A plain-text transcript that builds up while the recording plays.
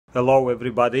Hello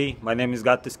everybody, my name is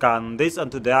Gattis Kandis and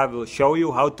today I will show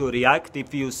you how to react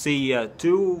if you see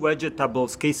two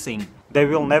vegetables kissing. They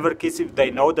will never kiss if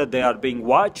they know that they are being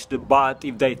watched, but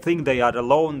if they think they are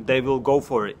alone, they will go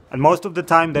for it. And most of the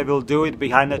time they will do it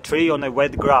behind a tree on a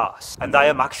wet grass. And I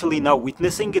am actually now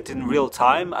witnessing it in real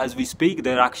time as we speak.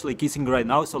 They're actually kissing right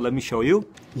now, so let me show you.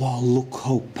 Wow, look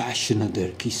how passionate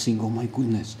they're kissing, oh my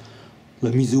goodness.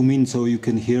 Let me zoom in so you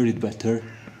can hear it better.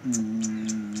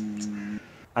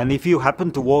 And if you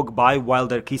happen to walk by while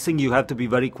they're kissing, you have to be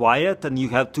very quiet and you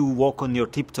have to walk on your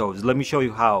tiptoes. Let me show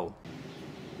you how.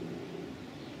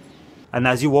 And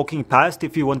as you're walking past,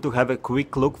 if you want to have a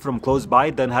quick look from close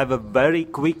by, then have a very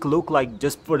quick look, like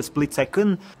just for a split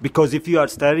second. Because if you are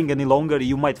staring any longer,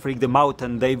 you might freak them out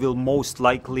and they will most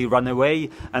likely run away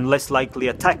and less likely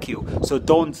attack you. So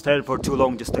don't stare for too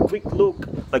long, just a quick look,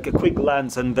 like a quick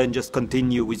glance, and then just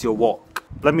continue with your walk.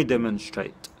 Let me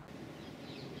demonstrate.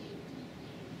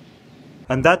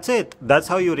 And that's it. That's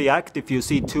how you react if you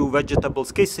see two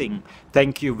vegetables kissing.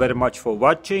 Thank you very much for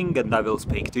watching and I will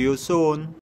speak to you soon.